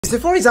So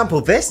for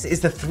example, this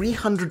is the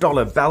 $300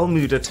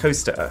 Balmuda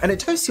toaster, and it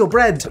toasts your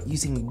bread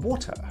using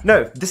water.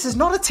 No, this is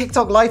not a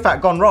TikTok life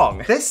hack gone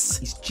wrong.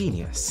 This is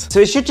genius.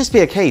 So it should just be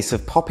a case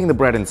of popping the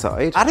bread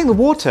inside, adding the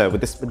water with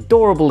this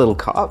adorable little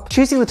cup,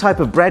 choosing the type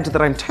of bread that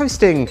I'm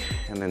toasting,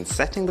 and then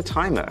setting the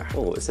timer.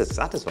 Oh, this is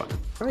satisfying.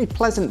 Very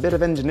pleasant bit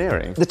of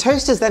engineering. The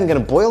toaster's then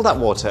gonna boil that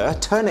water,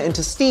 turn it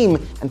into steam,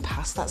 and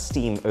pass that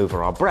steam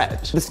over our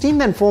bread. The steam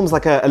then forms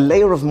like a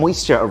layer of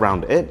moisture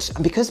around it,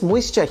 and because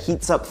moisture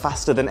heats up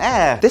faster than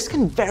air, this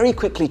can very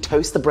quickly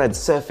toast the bread's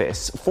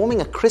surface,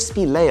 forming a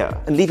crispy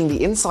layer and leaving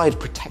the inside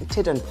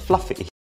protected and fluffy.